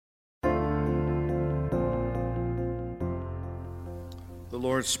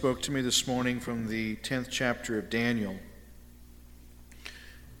Lord spoke to me this morning from the 10th chapter of Daniel.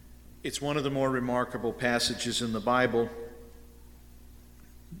 It's one of the more remarkable passages in the Bible,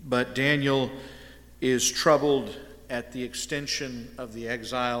 but Daniel is troubled at the extension of the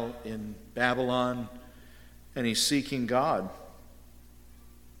exile in Babylon, and he's seeking God.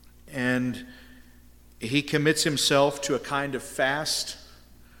 And he commits himself to a kind of fast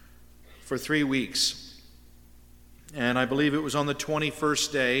for 3 weeks. And I believe it was on the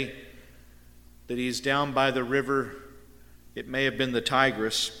 21st day that he's down by the river. It may have been the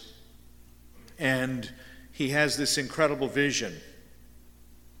Tigris. And he has this incredible vision.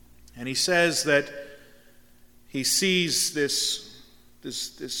 And he says that he sees this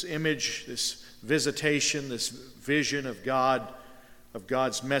image, this visitation, this vision of God, of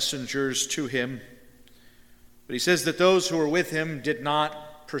God's messengers to him. But he says that those who were with him did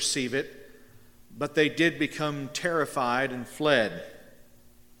not perceive it, but they did become terrified and fled.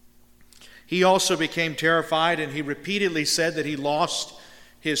 He also became terrified, and he repeatedly said that he lost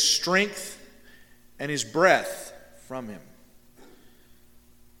his strength and his breath from him.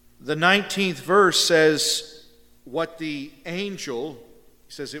 The 19th verse says what the angel,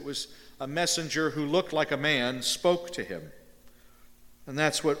 he says it was a messenger who looked like a man, spoke to him. And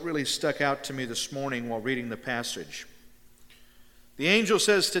that's what really stuck out to me this morning while reading the passage. The angel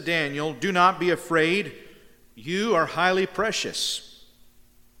says to Daniel, "Do not be afraid. You are highly precious.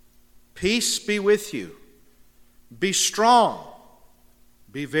 Peace be with you. Be strong.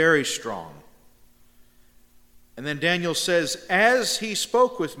 Be very strong." And then Daniel says, "As he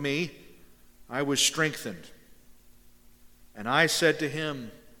spoke with me, I was strengthened. And I said to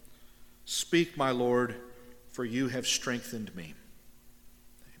him, 'Speak, my Lord, for you have strengthened me.'"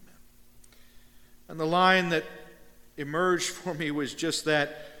 Amen. And the line that emerged for me was just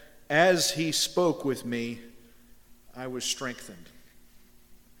that: as he spoke with me, I was strengthened.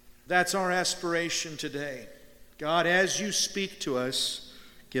 That's our aspiration today. God, as you speak to us,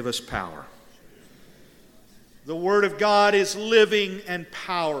 give us power. The Word of God is living and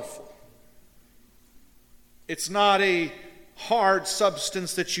powerful. It's not a hard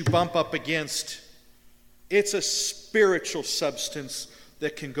substance that you bump up against. It's a spiritual substance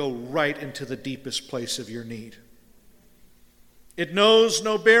that can go right into the deepest place of your need. It knows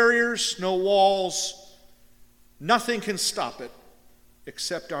no barriers, no walls. Nothing can stop it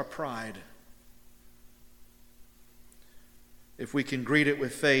except our pride. If we can greet it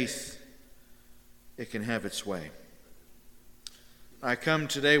with faith, it can have its way. I come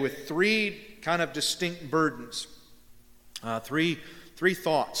today with three kind of distinct burdens, three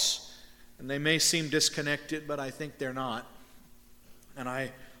thoughts, and they may seem disconnected, but I think they're not. And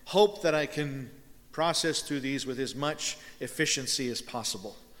I hope that I can process through these with as much efficiency as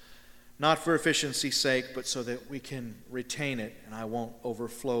possible. Not for efficiency's sake, but so that we can retain it and I won't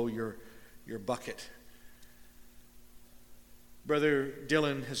overflow your bucket. Brother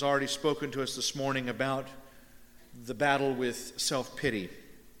Dylan has already spoken to us this morning about the battle with self-pity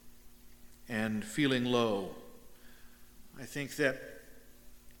and feeling low. I think that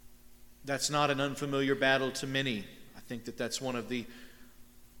that's not an unfamiliar battle to many. I think that that's one of the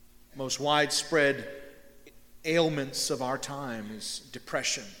most widespread ailments of our time is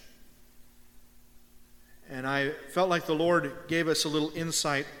depression. And I felt like the Lord gave us a little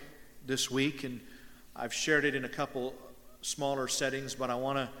insight this week, and I've shared it in a couple smaller settings, but I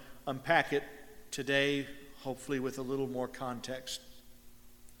want to unpack it today, hopefully with a little more context.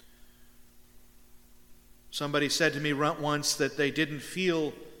 Somebody said to me once that they didn't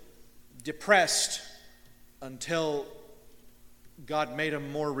feel depressed until God made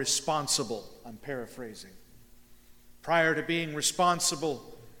them more responsible. I'm paraphrasing. Prior to being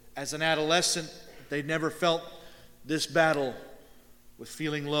responsible as an adolescent, they never felt this battle with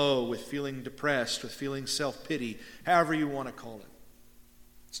feeling low, with feeling depressed, with feeling self-pity, however you want to call it.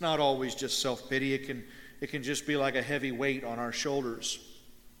 It's not always just self-pity. It can just be like a heavy weight on our shoulders.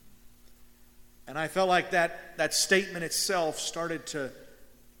 And I felt like that statement itself started to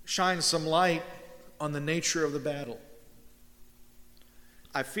shine some light on the nature of the battle.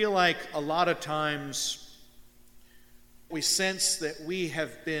 I feel like a lot of times we sense that we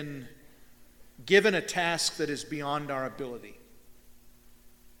have been given a task that is beyond our ability.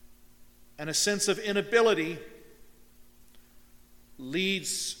 And a sense of inability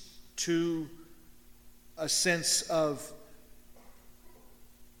leads to a sense of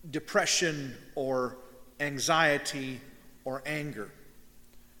depression or anxiety or anger.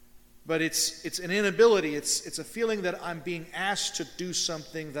 But it's an inability. It's a feeling that I'm being asked to do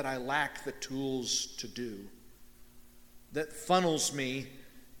something that I lack the tools to do, that funnels me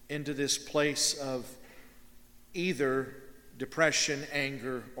into this place of either depression,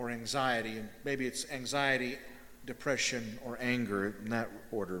 anger, or anxiety. And maybe it's anxiety, depression, or anger in that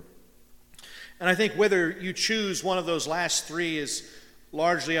order. And I think whether you choose one of those last three is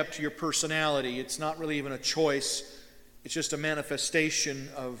largely up to your personality. It's not really even a choice. It's just a manifestation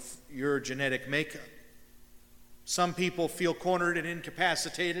of your genetic makeup. Some people feel cornered and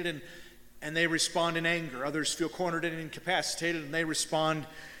incapacitated and they respond in anger. Others feel cornered and incapacitated and they respond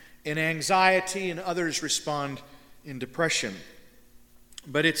in anxiety, and others respond in depression.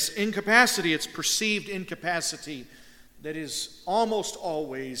 But it's incapacity, it's perceived incapacity, that is almost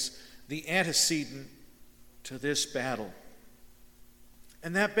always the antecedent to this battle.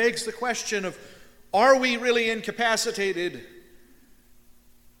 And that begs the question of, are we really incapacitated?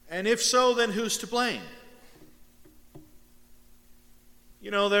 And if so, then who's to blame? You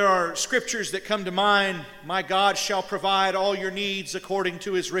know, there are scriptures that come to mind. My God shall provide all your needs according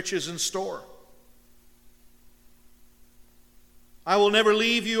to his riches and store. I will never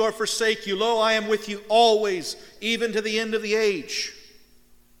leave you or forsake you. Lo, I am with you always, even to the end of the age.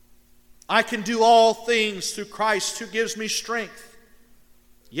 I can do all things through Christ who gives me strength.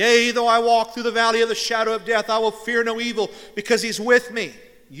 Yea, though I walk through the valley of the shadow of death, I will fear no evil, because he's with me.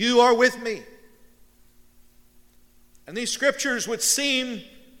 You are with me. And these scriptures would seem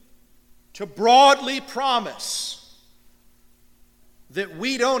to broadly promise that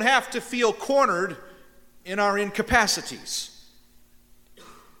we don't have to feel cornered in our incapacities.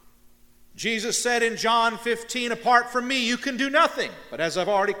 Jesus said in John 15, apart from me, you can do nothing. But as I've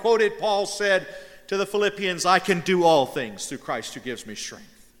already quoted, Paul said to the Philippians, I can do all things through Christ who gives me strength.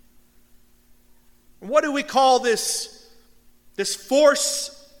 What do we call this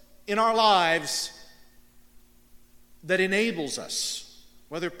force in our lives that enables us,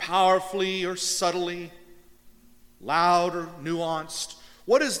 whether powerfully or subtly, loud or nuanced?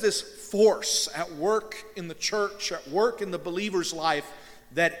 What is this force at work in the church, at work in the believer's life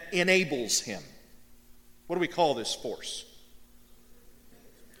that enables him? What do we call this force?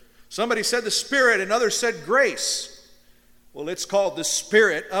 Somebody said the Spirit, and others said grace. Well, it's called the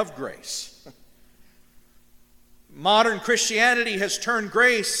Spirit of grace. Modern Christianity has turned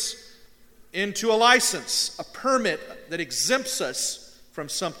grace into a license, a permit that exempts us from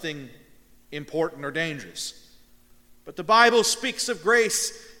something important or dangerous. But the Bible speaks of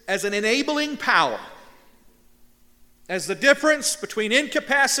grace as an enabling power, as the difference between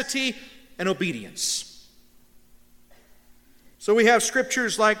incapacity and obedience. So we have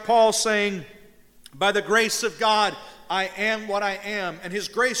scriptures like Paul saying, by the grace of God, I am what I am, and his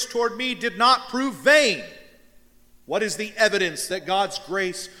grace toward me did not prove vain. What is the evidence that God's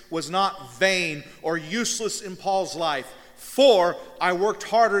grace was not vain or useless in Paul's life? For I worked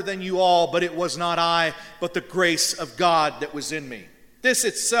harder than you all, but it was not I, but the grace of God that was in me. This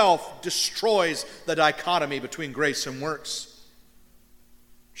itself destroys the dichotomy between grace and works,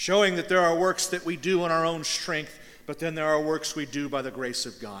 showing that there are works that we do in our own strength, but then there are works we do by the grace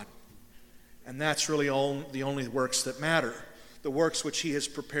of God. And that's really the only works that matter, the works which he has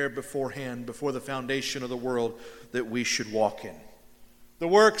prepared beforehand, before the foundation of the world, that we should walk in. The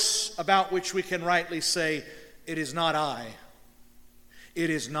works about which we can rightly say, it is not I. It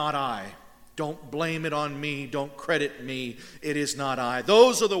is not I. Don't blame it on me. Don't credit me. It is not I.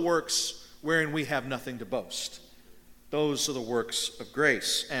 Those are the works wherein we have nothing to boast. Those are the works of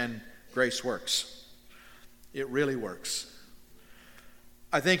grace, and grace works. It really works.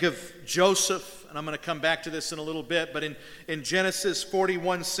 I think of Joseph, and I'm going to come back to this in a little bit, but in Genesis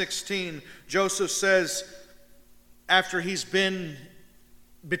 41:16, Joseph says, after he's been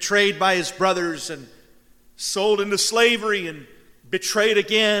betrayed by his brothers and sold into slavery and betrayed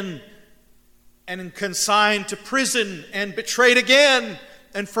again and consigned to prison and betrayed again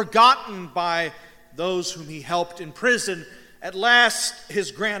and forgotten by those whom he helped in prison, at last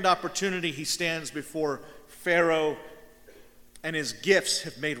his grand opportunity, he stands before Pharaoh, and his gifts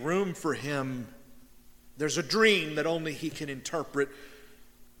have made room for him. There's a dream that only he can interpret.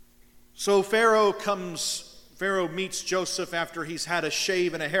 So Pharaoh meets Joseph after he's had a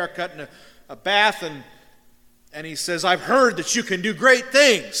shave and a haircut and a bath, and he says, I've heard that you can do great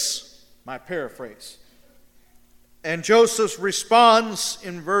things. My paraphrase. And Joseph responds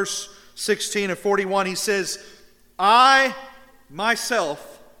in verse 16 of 41. He says, I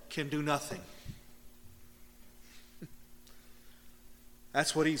myself can do nothing.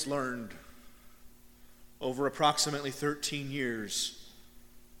 That's what he's learned over approximately 13 years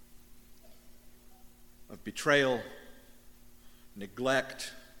of betrayal,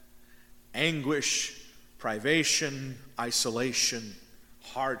 neglect, anguish, privation, isolation,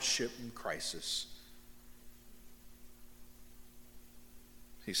 hardship, and crisis.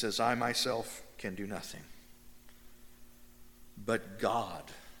 He says, I myself can do nothing. but God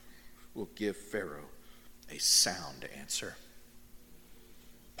will give Pharaoh a sound answer.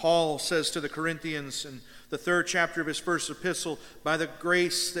 Paul says to the Corinthians in the 3rd chapter of his first epistle, by the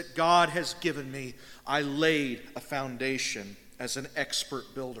grace that God has given me, I laid a foundation as an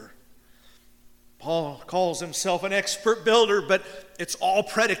expert builder. Paul calls himself an expert builder, but it's all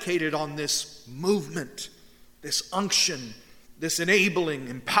predicated on this movement, this unction, this enabling,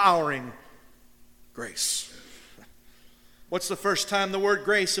 empowering grace. What's the first time the word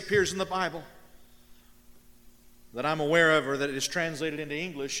grace appears in the Bible that I'm aware of, or that it is translated into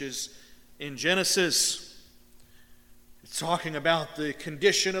English, is in Genesis. It's talking about the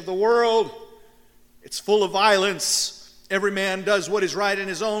condition of the world. It's full of violence. Every man does what is right in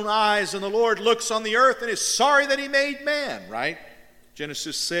his own eyes, and the Lord looks on the earth and is sorry that he made man, right?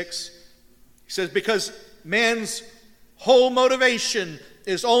 Genesis 6. He says, because man's whole motivation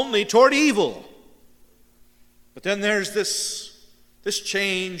is only toward evil. But then there's this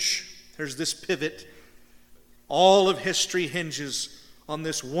change, there's this pivot. All of history hinges on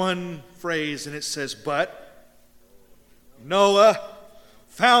this one phrase, and it says, but Noah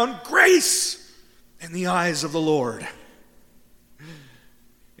found grace in the eyes of the Lord.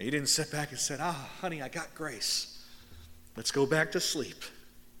 He didn't sit back and said, honey, I got grace. Let's go back to sleep.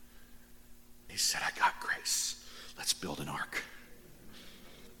 He said, I got grace. Let's build an ark.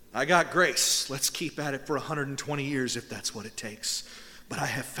 I got grace. Let's keep at it for 120 years if that's what it takes. But I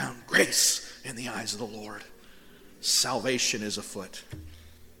have found grace in the eyes of the Lord. Salvation is afoot.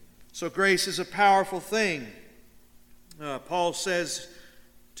 So grace is a powerful thing. Paul says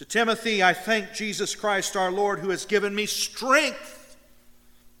to Timothy, I thank Jesus Christ our Lord who has given me strength.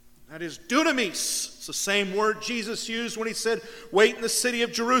 That is dunamis. It's the same word Jesus used when he said, wait in the city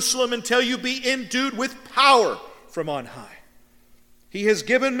of Jerusalem until you be endued with power from on high. He has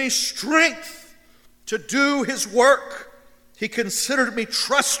given me strength to do his work. He considered me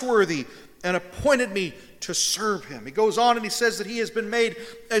trustworthy and appointed me to serve him. He goes on and he says that he has been made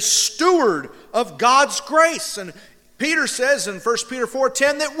a steward of God's grace. And Peter says in 1 Peter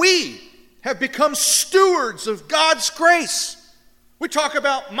 4:10 that we have become stewards of God's grace. We talk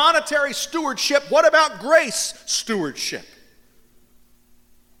about monetary stewardship. What about grace stewardship?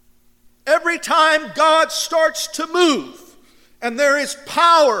 Every time God starts to move, and there is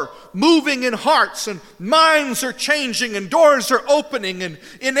power moving in hearts, and minds are changing, and doors are opening, and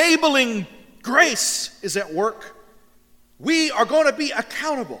enabling grace is at work, we are going to be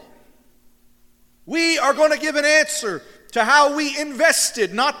accountable. We are going to give an answer to how we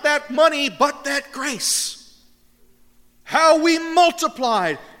invested, not that money, but that grace. How we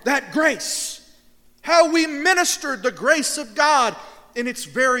multiplied that grace. How we ministered the grace of God in its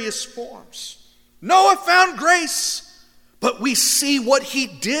various forms. Noah found grace, but we see what he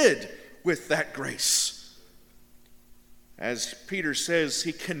did with that grace. As Peter says,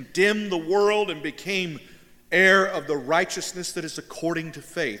 he condemned the world and became heir of the righteousness that is according to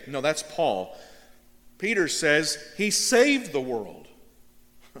faith. No, that's Paul. Peter says he saved the world.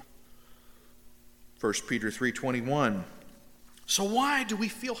 1 Peter 3:21. So why do we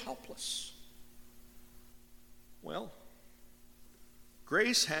feel helpless? Well,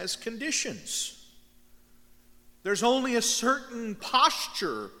 grace has conditions. There's only a certain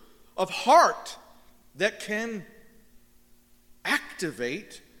posture of heart that can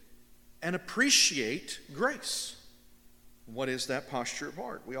activate and appreciate grace. What is that posture of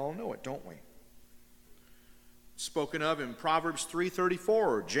heart? We all know it, don't we? Spoken of in Proverbs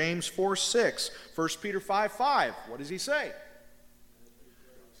 3:34, James 4:6, 1 Peter 5:5. What does he say?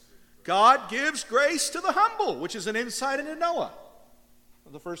 God gives grace to the humble, which is an insight into Noah,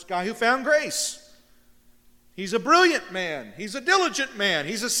 the first guy who found grace. He's a brilliant man. He's a diligent man.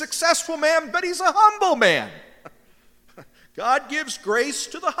 He's a successful man, but he's a humble man. God gives grace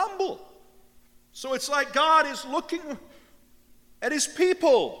to the humble. So it's like God is looking at his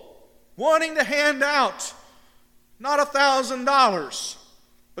people, wanting to hand out not $1,000,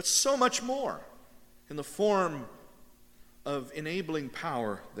 but so much more in the form of enabling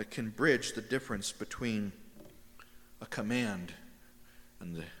power that can bridge the difference between a command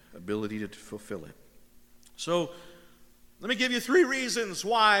and the ability to fulfill it. So, let me give you 3 reasons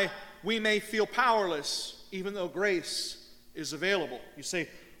why we may feel powerless even though grace is available. You say,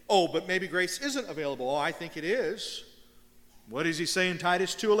 oh, but maybe grace isn't available. Oh, I think it is. What does he say in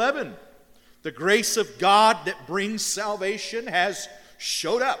Titus 2:11? The grace of God that brings salvation has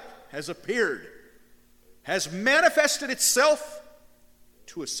showed up, has appeared, has manifested itself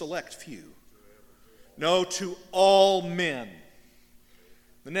to a select few. No, to all men.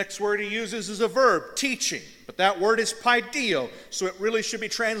 The next word he uses is a verb, teaching. But that word is paideio, so it really should be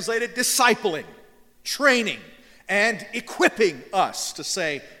translated discipling, training, and equipping us to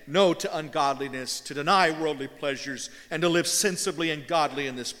say no to ungodliness, to deny worldly pleasures, and to live sensibly and godly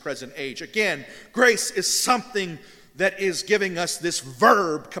in this present age. Again, grace is something that is giving us this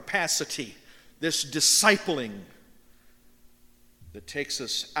verb capacity, this discipling that takes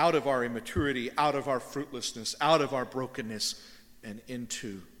us out of our immaturity, out of our fruitlessness, out of our brokenness, and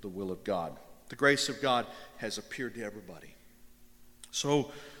into the will of God. The grace of God has appeared to everybody.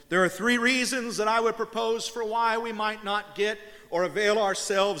 So there are 3 reasons that I would propose for why we might not get or avail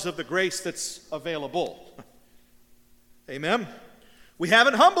ourselves of the grace that's available. Amen? We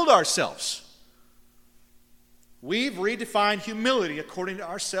haven't humbled ourselves. We've redefined humility according to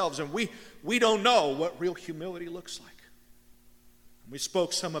ourselves, and we don't know what real humility looks like. We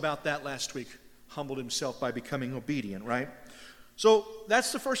spoke some about that last week. Humbled himself by becoming obedient, right? So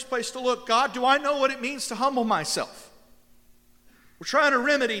that's the first place to look. God, do I know what it means to humble myself? We're trying to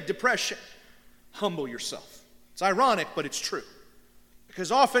remedy depression. Humble yourself. It's ironic, but it's true.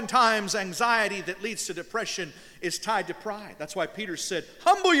 Because oftentimes anxiety that leads to depression is tied to pride. That's why Peter said,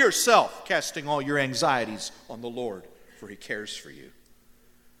 humble yourself, casting all your anxieties on the Lord, for he cares for you.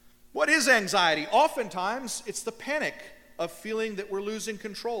 What is anxiety? Oftentimes it's the panic of feeling that we're losing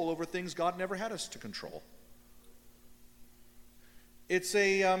control over things God never had us to control. It's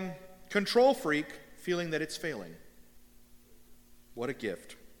a control freak feeling that it's failing. What a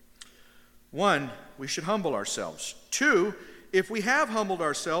gift. 1, we should humble ourselves. 2, if we have humbled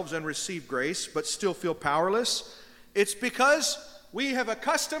ourselves and received grace but still feel powerless, it's because we have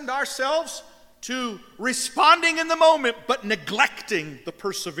accustomed ourselves to responding in the moment but neglecting the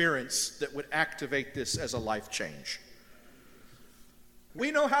perseverance that would activate this as a life change.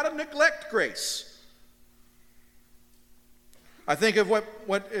 We know how to neglect grace. I think of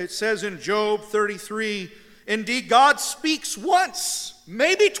what it says in Job 33. Indeed, God speaks once,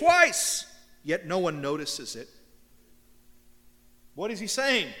 maybe twice, yet no one notices it. What is he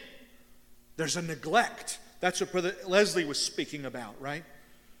saying? There's a neglect. That's what Brother Leslie was speaking about, right?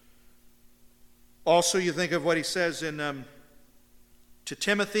 Also, you think of what he says in to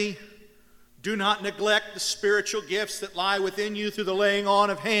Timothy. Do not neglect the spiritual gifts that lie within you through the laying on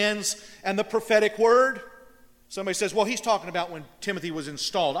of hands and the prophetic word. Somebody says, well, he's talking about when Timothy was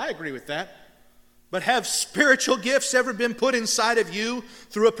installed. I agree with that. But have spiritual gifts ever been put inside of you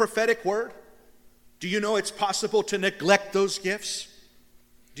through a prophetic word? Do you know it's possible to neglect those gifts?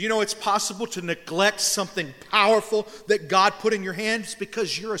 Do you know it's possible to neglect something powerful that God put in your hands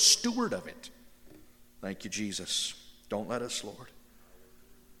because you're a steward of it? Thank you, Jesus. Don't let us, Lord.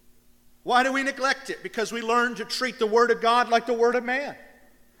 Why do we neglect it? Because we learn to treat the Word of God like the Word of man.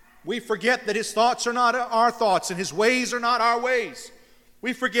 We forget that His thoughts are not our thoughts and His ways are not our ways.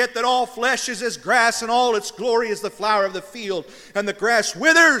 We forget that all flesh is as grass and all its glory is the flower of the field. And the grass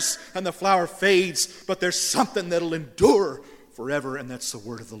withers and the flower fades, but there's something that'll endure forever, and that's the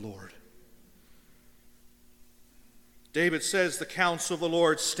word of the Lord. David says the counsel of the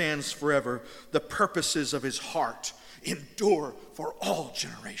Lord stands forever. The purposes of His heart endure for all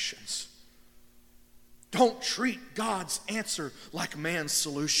generations. Don't treat God's answer like man's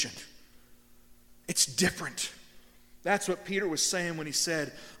solution. It's different. That's what Peter was saying when he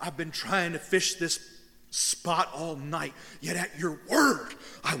said, I've been trying to fish this spot all night, yet at your word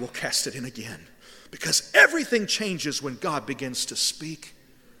I will cast it in again. Because everything changes when God begins to speak.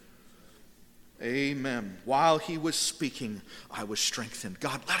 Amen. While he was speaking, I was strengthened.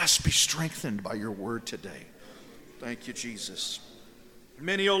 God, let us be strengthened by your word today. Thank you, Jesus.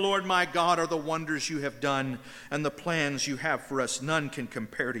 Many, O Lord my God, are the wonders you have done and the plans you have for us. None can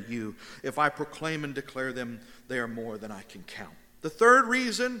compare to you. If I proclaim and declare them, they are more than I can count. The third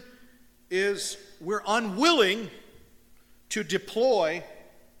reason is we're unwilling to deploy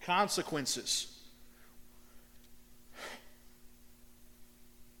consequences.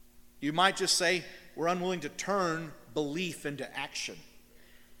 You might just say we're unwilling to turn belief into action.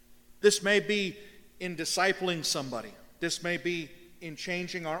 This may be in discipling somebody. This may be in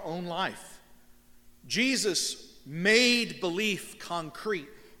changing our own life. Jesus made belief concrete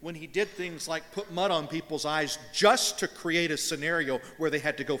when he did things like put mud on people's eyes just to create a scenario where they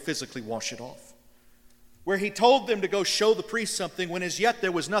had to go physically wash it off. Where he told them to go show the priest something when as yet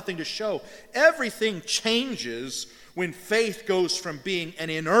there was nothing to show. Everything changes when faith goes from being an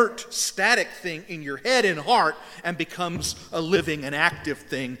inert, static thing in your head and heart and becomes a living and active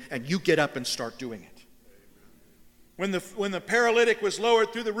thing, and you get up and start doing it. When the paralytic was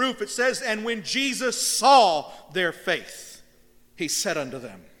lowered through the roof, it says, and when Jesus saw their faith, he said unto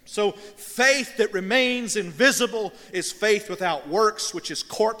them. So faith that remains invisible is faith without works, which is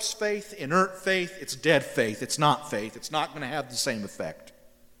corpse faith, inert faith. It's dead faith. It's not faith. It's not going to have the same effect.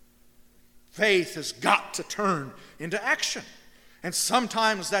 Faith has got to turn into action. And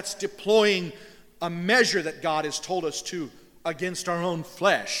sometimes that's deploying a measure that God has told us to against our own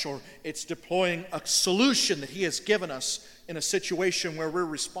flesh, or it's deploying a solution that He has given us in a situation where we're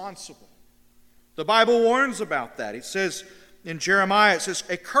responsible. The Bible warns about that. It says in Jeremiah, it says,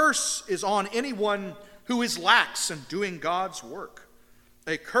 a curse is on anyone who is lax in doing God's work.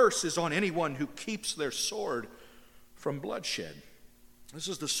 A curse is on anyone who keeps their sword from bloodshed. This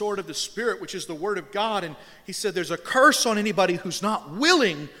is the sword of the Spirit, which is the Word of God. And he said there's a curse on anybody who's not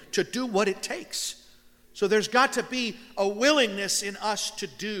willing to do what it takes. So there's got to be a willingness in us to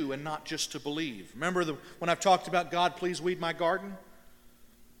do and not just to believe. Remember when I've talked about God, please weed my garden?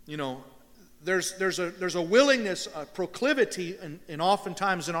 You know, there's a willingness, a proclivity, and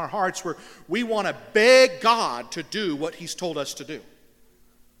oftentimes in our hearts where we want to beg God to do what He's told us to do.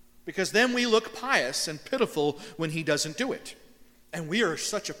 Because then we look pious and pitiful when He doesn't do it. And we are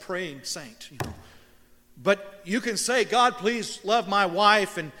such a praying saint, you know. But you can say, God, please love my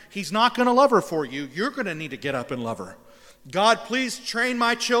wife, and He's not going to love her for you. You're going to need to get up and love her. God, please train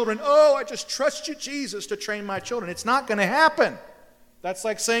my children. Oh, I just trust you, Jesus, to train my children. It's not going to happen. That's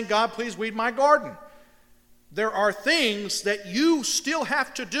like saying, God, please weed my garden. There are things that you still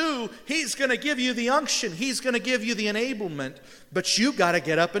have to do. He's going to give you the unction. He's going to give you the enablement, but you got to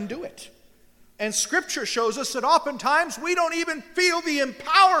get up and do it. And Scripture shows us that oftentimes we don't even feel the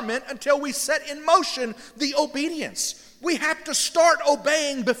empowerment until we set in motion the obedience. We have to start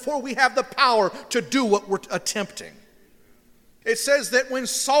obeying before we have the power to do what we're attempting. It says that when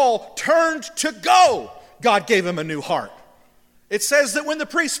Saul turned to go, God gave him a new heart. It says that when the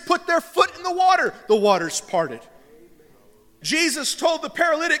priests put their foot in the waters parted. Jesus told the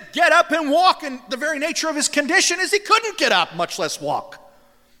paralytic, get up and walk, and the very nature of his condition is he couldn't get up, much less walk.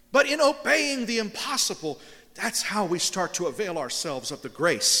 But in obeying the impossible, that's how we start to avail ourselves of the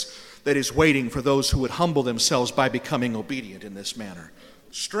grace that is waiting for those who would humble themselves by becoming obedient in this manner.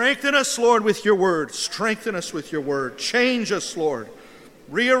 Strengthen us, Lord, with your word. Strengthen us with your word. Change us, Lord.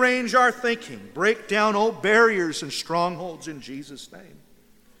 Rearrange our thinking. Break down old barriers and strongholds in Jesus' name.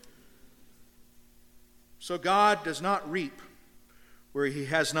 So God does not reap where He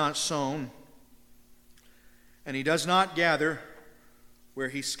has not sown, and He does not gather where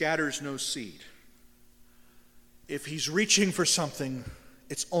He scatters no seed. If He's reaching for something,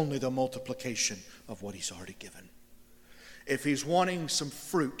 it's only the multiplication of what He's already given. If He's wanting some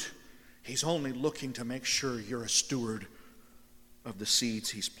fruit, He's only looking to make sure you're a steward of the seeds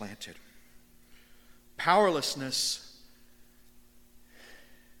He's planted. Powerlessness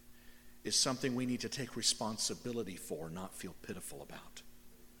is something we need to take responsibility for, not feel pitiful about.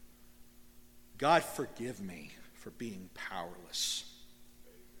 God, forgive me for being powerless.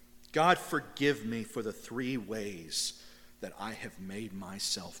 God, forgive me for the 3 ways that I have made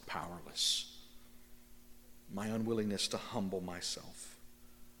myself powerless. My unwillingness to humble myself.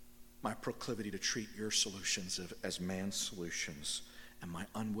 My proclivity to treat your solutions as man's solutions. And my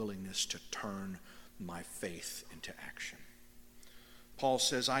unwillingness to turn my faith into action. Paul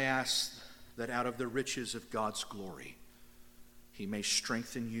says, I ask that out of the riches of God's glory, He may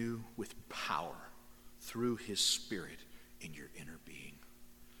strengthen you with power through His Spirit in your inner being.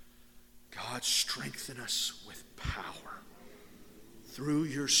 God, strengthen us with power through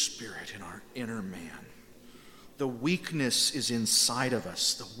your Spirit in our inner man. The weakness is inside of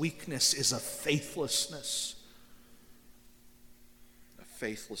us. The weakness is a faithlessness. A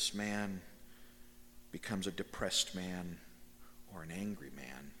faithless man becomes a depressed man or an angry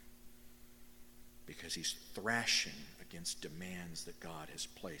man because he's thrashing against demands that God has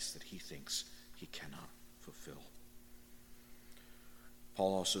placed that he thinks he cannot fulfill.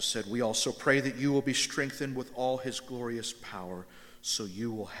 Paul also said, we also pray that you will be strengthened with all His glorious power, so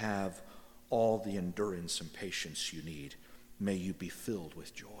you will have all the endurance and patience you need. May you be filled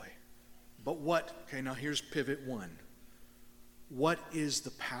with joy. But now here's pivot 1. What is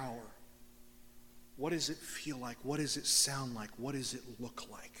the power? What does it feel like? What does it sound like? What does it look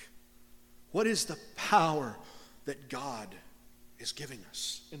like? What is the power that God is giving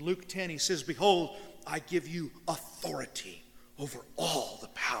us? In Luke 10, He says, behold, I give you authority over all the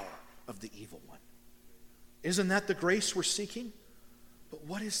power of the evil one. Isn't that the grace we're seeking? But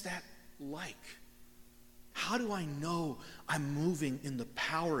what is that like? How do I know I'm moving in the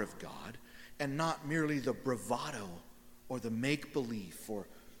power of God and not merely the bravado or the make-believe or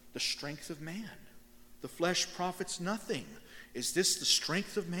the strength of man? The flesh profits nothing. Is this the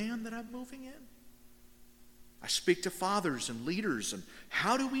strength of man that I'm moving in? I speak to fathers and leaders, and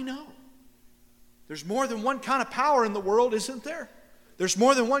how do we know? There's more than one kind of power in the world, isn't there? There's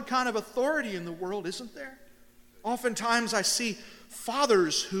more than one kind of authority in the world, isn't there? Oftentimes I see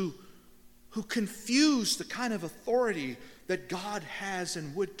fathers who who confuse the kind of authority that God has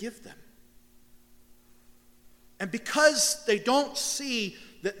and would give them. And because they don't see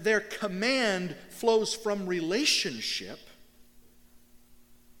that their command flows from relationship,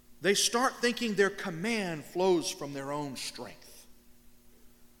 they start thinking their command flows from their own strength.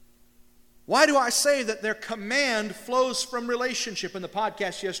 Why do I say that their command flows from relationship? In the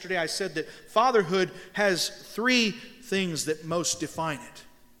podcast yesterday, I said that fatherhood has three things that most define it: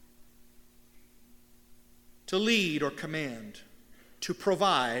 to lead or command, to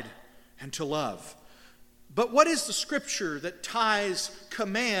provide, and to love. But what is the scripture that ties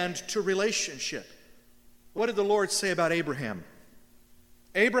command to relationship? What did the Lord say about Abraham?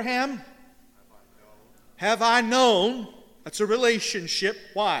 Abraham, have I known? That's a relationship.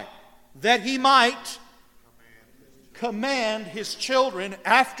 Why? That he might command his children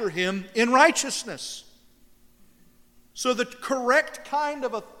after him in righteousness. So the correct kind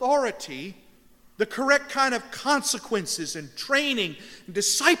of authority, the correct kind of consequences and training and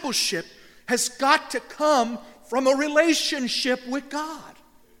discipleship has got to come from a relationship with God.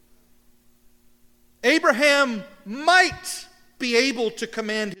 Abraham might be able to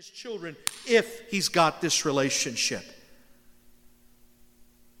command his children if he's got this relationship.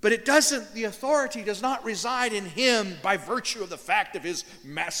 But the authority does not reside in him by virtue of the fact of his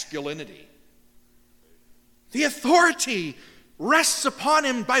masculinity. The authority rests upon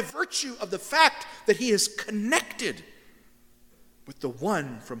him by virtue of the fact that he is connected with the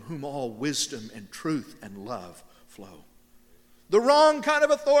one from whom all wisdom and truth and love flow. The wrong kind of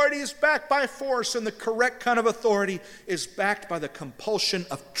authority is backed by force, and the correct kind of authority is backed by the compulsion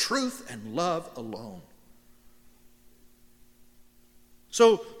of truth and love alone.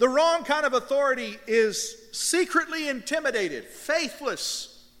 So the wrong kind of authority is secretly intimidated,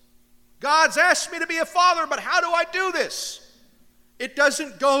 faithless. God's asked me to be a father, but how do I do this? It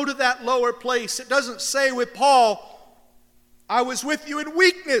doesn't go to that lower place. It doesn't say with Paul, I was with you in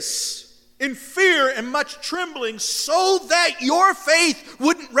weakness, in fear and much trembling, so that your faith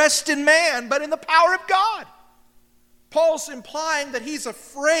wouldn't rest in man, but in the power of God. Paul's implying that he's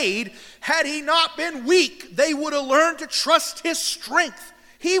afraid, had he not been weak, they would have learned to trust his strength.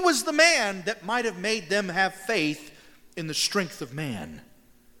 He was the man that might have made them have faith in the strength of man.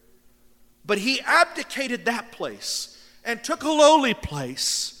 But he abdicated that place and took a lowly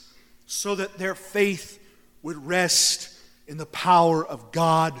place so that their faith would rest in the power of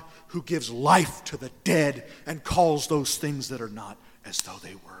God, who gives life to the dead and calls those things that are not as though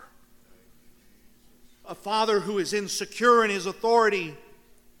they were. A father who is insecure in his authority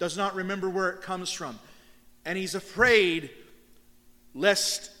does not remember where it comes from. And he's afraid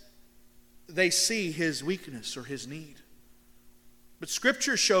lest they see his weakness or his need. But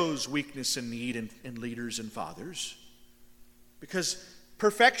Scripture shows weakness and need in leaders and fathers, because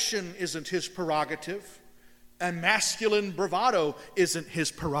perfection isn't his prerogative, and masculine bravado isn't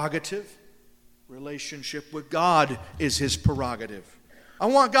his prerogative. Relationship with God is his prerogative. I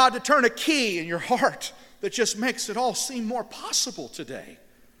want God to turn a key in your heart that just makes it all seem more possible today.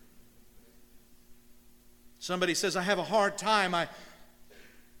 Somebody says, I have a hard time.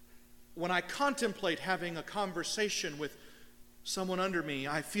 When I contemplate having a conversation with someone under me,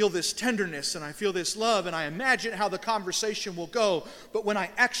 I feel this tenderness and I feel this love, and I imagine how the conversation will go. But when I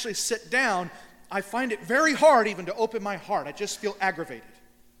actually sit down, I find it very hard even to open my heart. I just feel aggravated.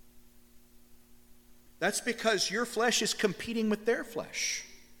 That's because your flesh is competing with their flesh.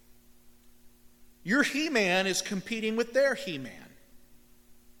 Your he-man is competing with their he-man.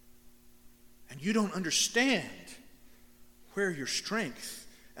 And you don't understand where your strength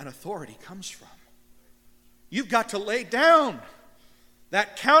and authority comes from. You've got to lay down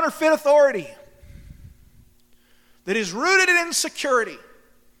that counterfeit authority that is rooted in insecurity.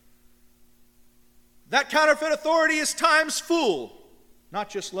 That counterfeit authority is time's fool, not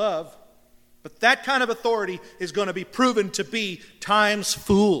just love. But that kind of authority is going to be proven to be time's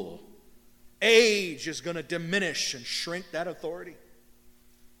fool. Age is going to diminish and shrink that authority.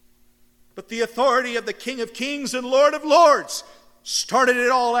 But the authority of the King of Kings and Lord of Lords started it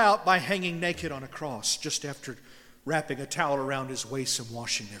all out by hanging naked on a cross just after wrapping a towel around his waist and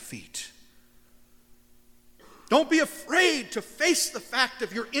washing their feet. Don't be afraid to face the fact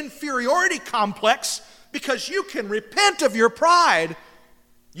of your inferiority complex, because you can repent of your pride.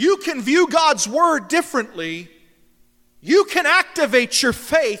 You can view God's word differently. You can activate your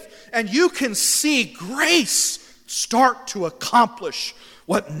faith, and you can see grace start to accomplish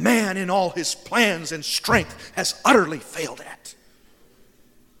what man in all his plans and strength has utterly failed at.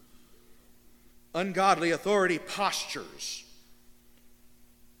 Ungodly authority postures.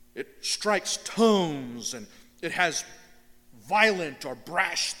 It strikes tones, and it has violent or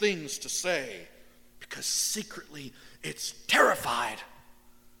brash things to say, because secretly it's terrified.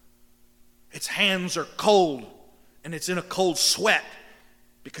 Its hands are cold, and it's in a cold sweat,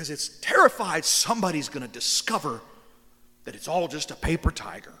 because it's terrified somebody's going to discover that it's all just a paper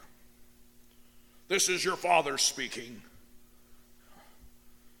tiger. This is your father speaking.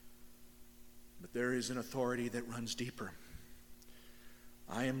 But there is an authority that runs deeper.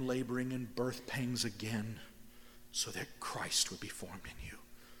 I am laboring in birth pangs again so that Christ would be formed in you.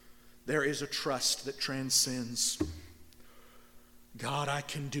 There is a trust that transcends. God, I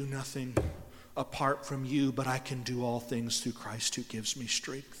can do nothing apart from you, but I can do all things through Christ who gives me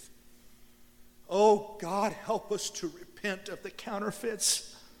strength. Oh God, help us to repent of the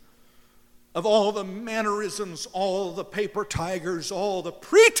counterfeits, of all the mannerisms, all the paper tigers, all the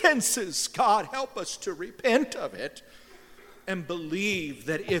pretenses. God, help us to repent of it and believe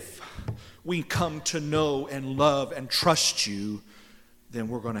that if we come to know and love and trust you, then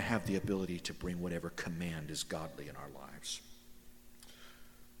we're going to have the ability to bring whatever command is godly in our lives.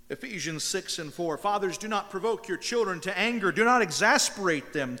 Ephesians 6:4, fathers, do not provoke your children to anger. Do not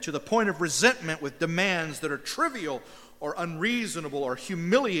exasperate them to the point of resentment with demands that are trivial or unreasonable or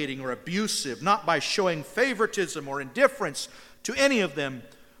humiliating or abusive, not by showing favoritism or indifference to any of them,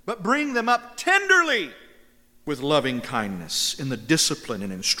 but bring them up tenderly with loving kindness in the discipline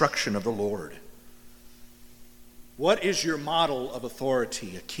and instruction of the Lord. What is your model of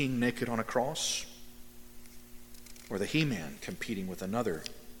authority? A king naked on a cross? Or the He-Man competing with another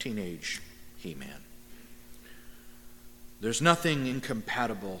teenage He-Man? There's nothing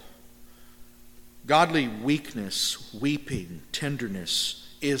incompatible. Godly weakness, weeping,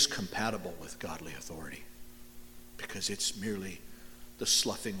 tenderness is compatible with godly authority, because it's merely the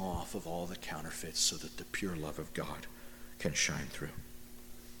sloughing off of all the counterfeits so that the pure love of God can shine through.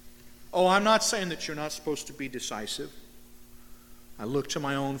 Oh, I'm not saying that you're not supposed to be decisive. I look to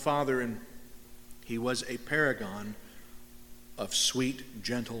my own father, and he was a paragon of sweet,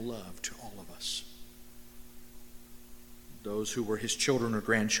 gentle love to all of us. Those who were his children or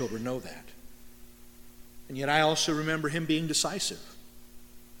grandchildren know that. And yet I also remember him being decisive.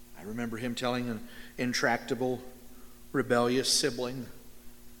 I remember him telling an intractable, rebellious sibling,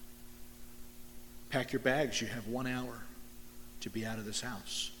 pack your bags, you have 1 hour to be out of this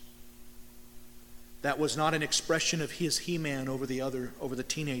house. That was not an expression of his He-Man over the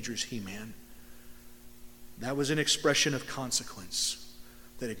teenager's He-Man. That was an expression of consequence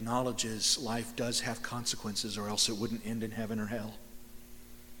that acknowledges life does have consequences, or else it wouldn't end in heaven or hell.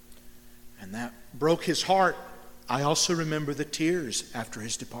 And that broke his heart. I also remember the tears after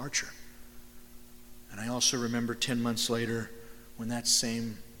his departure. And I also remember 10 months later when that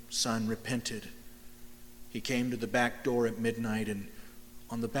same son repented. He came to the back door at midnight, and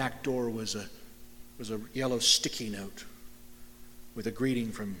on the back door was a yellow sticky note with a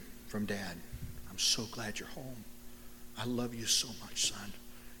greeting from Dad. I'm so glad you're home. I love you so much, son.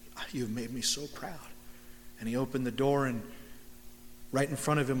 You've made me so proud. And he opened the door, and right in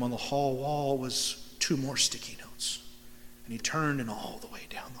front of him on the hall wall was 2 more sticky notes. And he turned, and all the way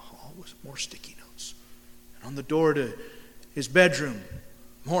down the hall was more sticky notes. And on the door to his bedroom,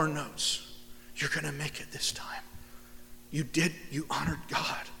 more notes. You're going to make it this time. You honored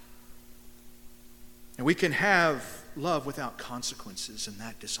God. And we can have love without consequences, and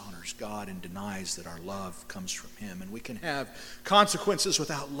that dishonors God and denies that our love comes from Him. And we can have consequences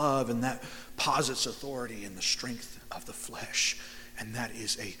without love, and that posits authority in the strength of the flesh. And that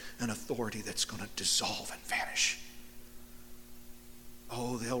is an authority that's going to dissolve and vanish.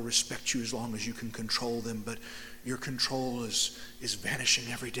 Oh, they'll respect you as long as you can control them, but your control is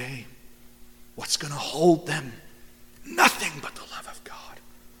vanishing every day. What's going to hold them? Nothing but the love of God.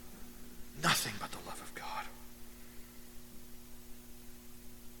 Nothing but the love of God.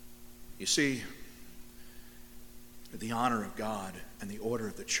 You see, the honor of God and the order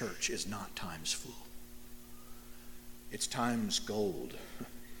of the church is not times full. It's times gold.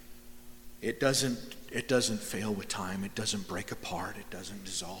 It doesn't fail with time. It doesn't break apart. It doesn't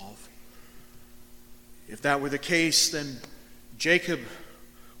dissolve. If that were the case, then Jacob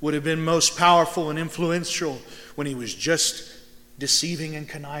would have been most powerful and influential when he was just deceiving and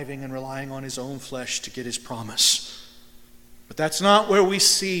conniving and relying on his own flesh to get his promise. But that's not where we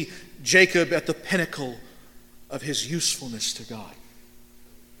see Jacob at the pinnacle of his usefulness to God.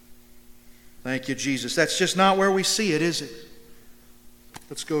 Thank you, Jesus. That's just not where we see it, is it?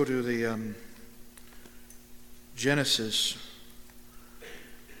 Let's go to the Genesis.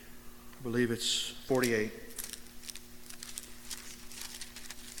 I believe it's 48.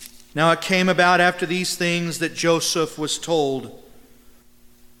 Now it came about after these things that Joseph was told,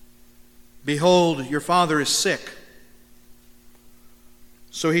 behold, your father is sick.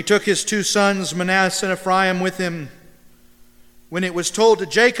 So he took his 2 sons, Manasseh and Ephraim, with him. When it was told to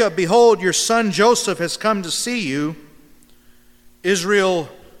Jacob, "Behold, your son Joseph has come to see you,"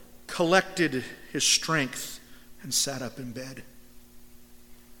 Israel collected his strength and sat up in bed.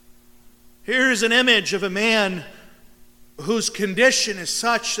 Here's an image of a man whose condition is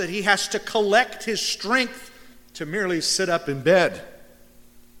such that he has to collect his strength to merely sit up in bed.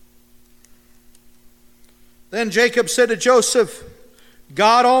 Then Jacob said to Joseph,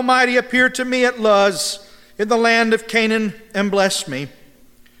 "God Almighty appeared to me at Luz in the land of Canaan and blessed me.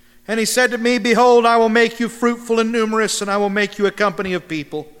 And he said to me, Behold, I will make you fruitful and numerous, and I will make you a company of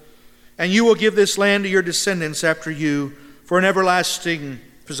people. And you will give this land to your descendants after you for an everlasting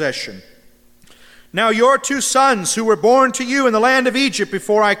possession. Now your 2 sons who were born to you in the land of Egypt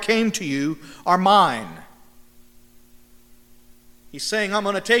before I came to you are mine." He's saying, I'm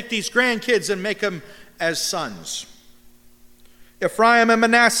going to take these grandkids and make them as sons. "Ephraim and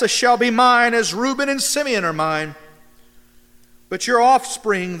Manasseh shall be mine, as Reuben and Simeon are mine. But your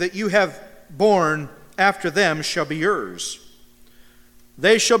offspring that you have born after them shall be yours.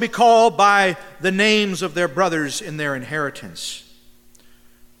 They shall be called by the names of their brothers in their inheritance.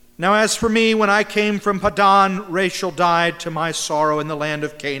 Now as for me, when I came from Paddan, Rachel died to my sorrow in the land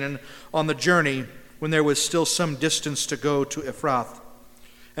of Canaan on the journey when there was still some distance to go to Ephrath.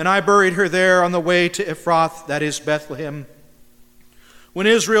 And I buried her there on the way to Ephrath, that is Bethlehem. When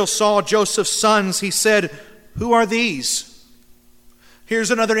Israel saw Joseph's sons, he said, Who are these?"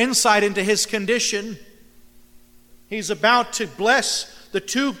 Here's another insight into his condition. He's about to bless the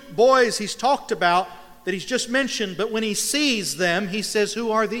 2 boys he's talked about that he's just mentioned, but when he sees them, he says,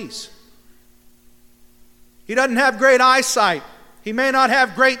 "Who are these?" He doesn't have great eyesight. He may not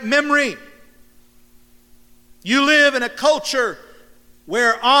have great memory. You live in a culture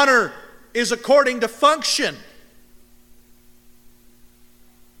where honor is according to function.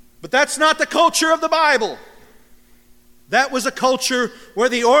 But that's not the culture of the Bible. That was a culture where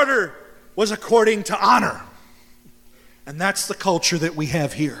the order was according to honor. And that's the culture that we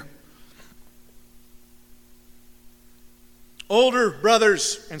have here. Older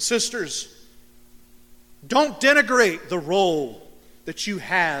brothers and sisters, don't denigrate the role that you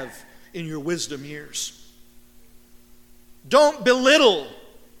have in your wisdom years. Don't belittle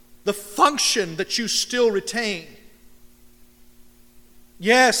the function that you still retain.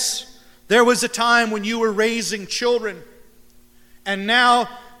 Yes, there was a time when you were raising children, and now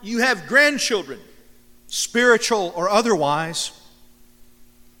you have grandchildren, spiritual or otherwise.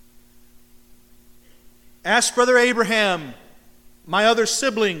 Ask Brother Abraham, my other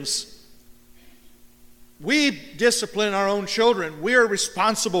siblings. We discipline our own children. We are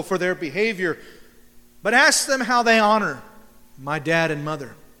responsible for their behavior. But ask them how they honor my dad and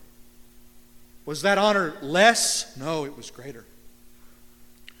mother. Was that honor less? No, it was greater.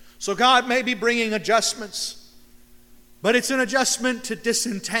 So God may be bringing adjustments, but it's an adjustment to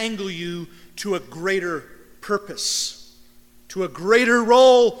disentangle you to a greater purpose, to a greater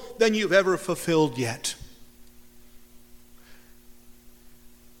role than you've ever fulfilled yet.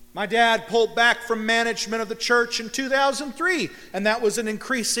 My dad pulled back from management of the church in 2003, and that was an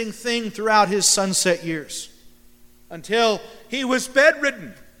increasing thing throughout his sunset years until he was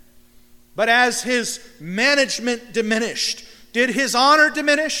bedridden. But as his management diminished, did his honor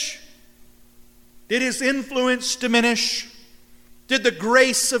diminish? Did his influence diminish? Did the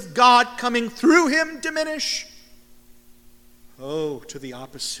grace of God coming through him diminish? Oh, to the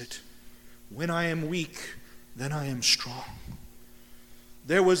opposite. When I am weak, then I am strong.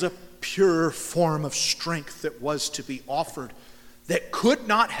 There was a pure form of strength that was to be offered that could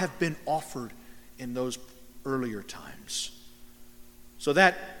not have been offered in those earlier times. So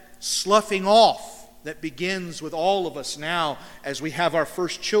that sloughing off that begins with all of us now as we have our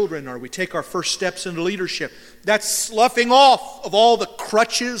first children or we take our first steps into leadership, that sloughing off of all the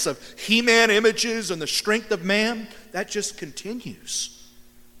crutches of He-Man images and the strength of man, that just continues.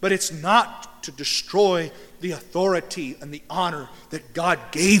 But it's not to destroy the authority and the honor that God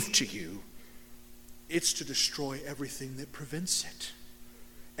gave to you. It's to destroy everything that prevents it,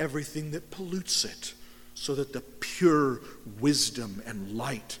 everything that pollutes it, so that the pure wisdom and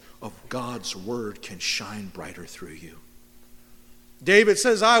light of God's word can shine brighter through you. David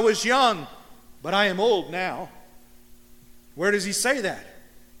says, I was young, but I am old now. Where does he say that?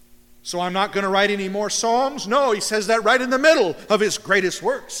 So I'm not going to write any more psalms? No, he says that right in the middle of his greatest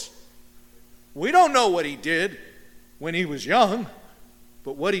works. We don't know what he did when he was young,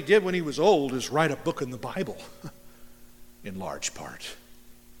 but what he did when he was old is write a book in the Bible, in large part.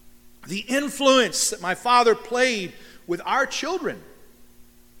 The influence that my father played with our children.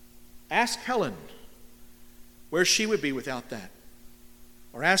 Ask Helen where she would be without that.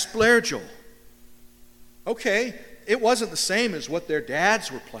 Or ask Blair Joel. Okay, it wasn't the same as what their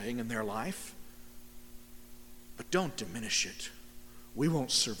dads were playing in their life. But don't diminish it. We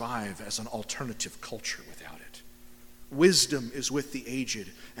won't survive as an alternative culture without it. Wisdom is with the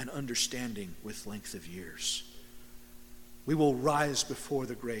aged, and understanding with length of years. We will rise before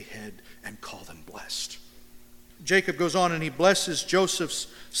the gray head and call them blessed. Jacob goes on and he blesses Joseph's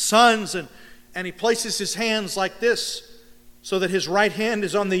sons, and he places his hands like this, so that his right hand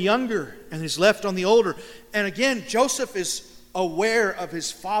is on the younger and his left on the older. And again, Joseph is aware of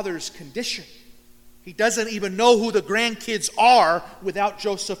his father's condition. He doesn't even know who the grandkids are without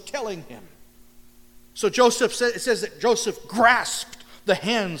Joseph telling him. So it says that Joseph grasped the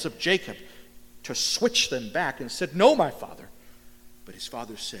hands of Jacob to switch them back and said, "No, my father." But his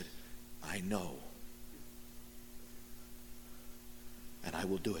father said, "I know. And I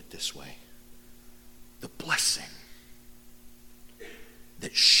will do it this way." The blessing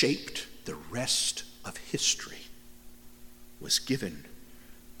that shaped the rest of history was given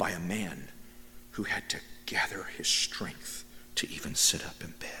by a man who had to gather his strength to even sit up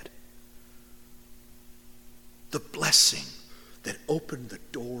in bed. The blessing that opened the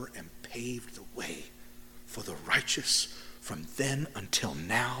door and paved the way for the righteous from then until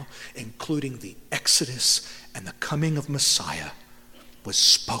now, including the Exodus and the coming of Messiah, was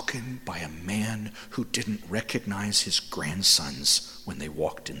spoken by a man who didn't recognize his grandsons when they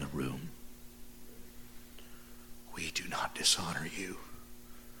walked in the room. We do not dishonor you.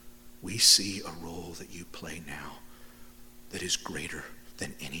 We see a role that you play now that is greater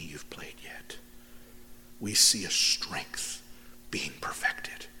than any you've played yet. We see a strength being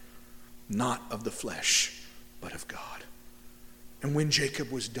perfected, not of the flesh, but of God. And when Jacob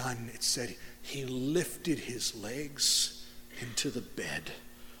was done, it said he lifted his legs into the bed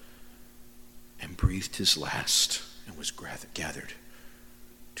and breathed his last and was gathered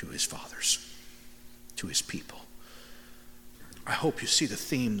to his fathers, to his people. I hope you see the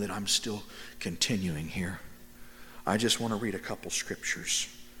theme that I'm still continuing here. I just want to read a couple scriptures.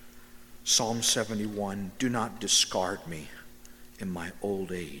 Psalm 71, "Do not discard me in my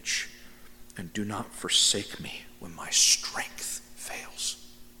old age, and do not forsake me when my strength fails."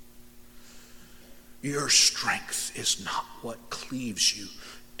 Your strength is not what cleaves you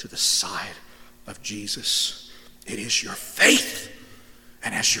to the side of Jesus. It is your faith.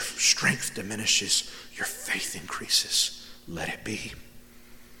 And as your strength diminishes, your faith increases. Let it be.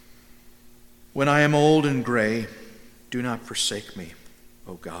 "When I am old and gray, do not forsake me,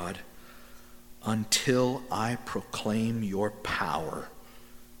 O God, until I proclaim your power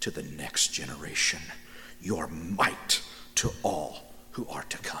to the next generation, your might to all who are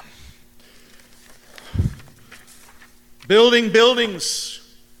to come." Building buildings.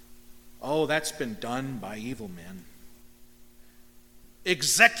 Oh, that's been done by evil men.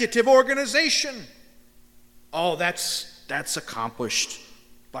 Executive organization. Oh, that's accomplished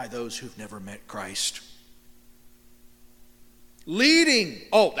by those who've never met Christ. Leading.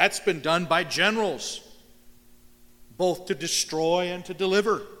 Oh, that's been done by generals, both to destroy and to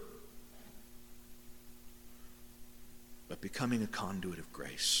deliver. But becoming a conduit of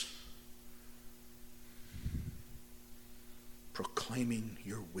grace, proclaiming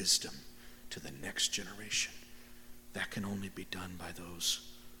your wisdom to the next generation, that can only be done by those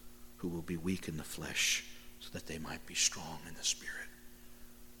who will be weak in the flesh so that they might be strong in the spirit.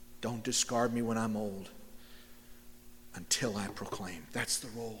 Don't discard me when I'm old until I proclaim. That's the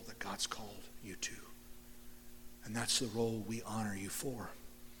role that God's called you to. And that's the role we honor you for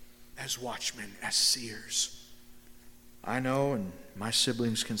as watchmen, as seers. I know, and my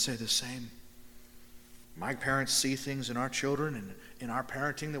siblings can say the same. My parents see things in our children and in our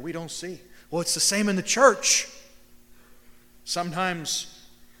parenting that we don't see. Well, it's the same in the church. Sometimes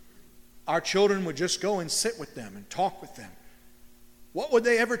our children would just go and sit with them and talk with them. What would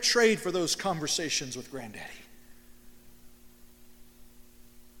they ever trade for those conversations with Granddaddy?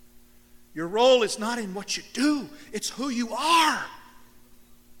 Your role is not in what you do, it's who you are.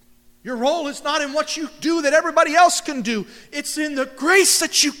 Your role is not in what you do that everybody else can do. It's in the grace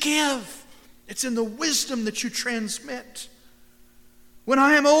that you give. It's in the wisdom that you transmit. When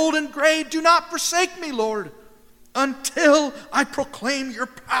I am old and gray, do not forsake me, Lord, until I proclaim your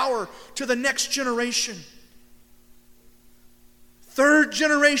power to the next generation. Third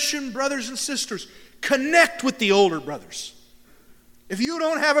generation brothers and sisters, connect with the older brothers. If you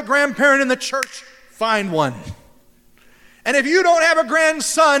don't have a grandparent in the church, find one. And if you don't have a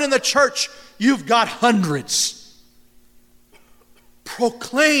grandson in the church, you've got hundreds.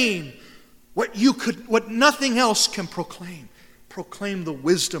 Proclaim what nothing else can proclaim. Proclaim the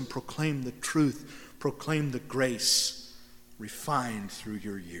wisdom, proclaim the truth, proclaim the grace. refined through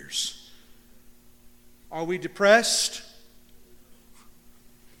your years. Are we depressed?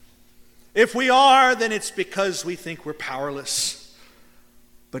 If we are, then it's because we think we're powerless.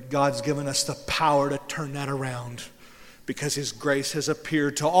 But God's given us the power to turn that around, because His grace has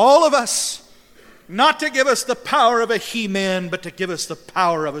appeared to all of us, not to give us the power of a he-man, but to give us the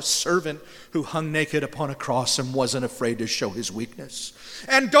power of a servant who hung naked upon a cross and wasn't afraid to show his weakness.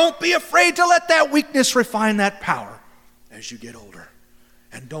 And don't be afraid to let that weakness refine that power as you get older.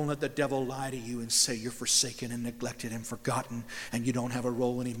 And don't let the devil lie to you and say you're forsaken and neglected and forgotten and you don't have a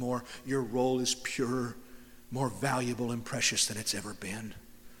role anymore. Your role is pure, more valuable and precious than it's ever been.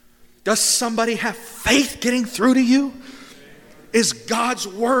 Does somebody have faith getting through to you? Is God's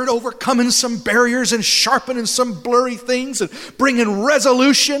word overcoming some barriers and sharpening some blurry things and bringing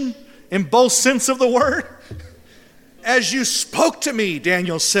resolution in both sense of the word? As you spoke to me,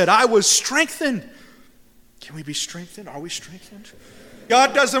 Daniel said, I was strengthened. Can we be strengthened? Are we strengthened?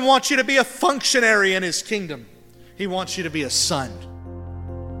 God doesn't want you to be a functionary in His kingdom. He wants you to be a son.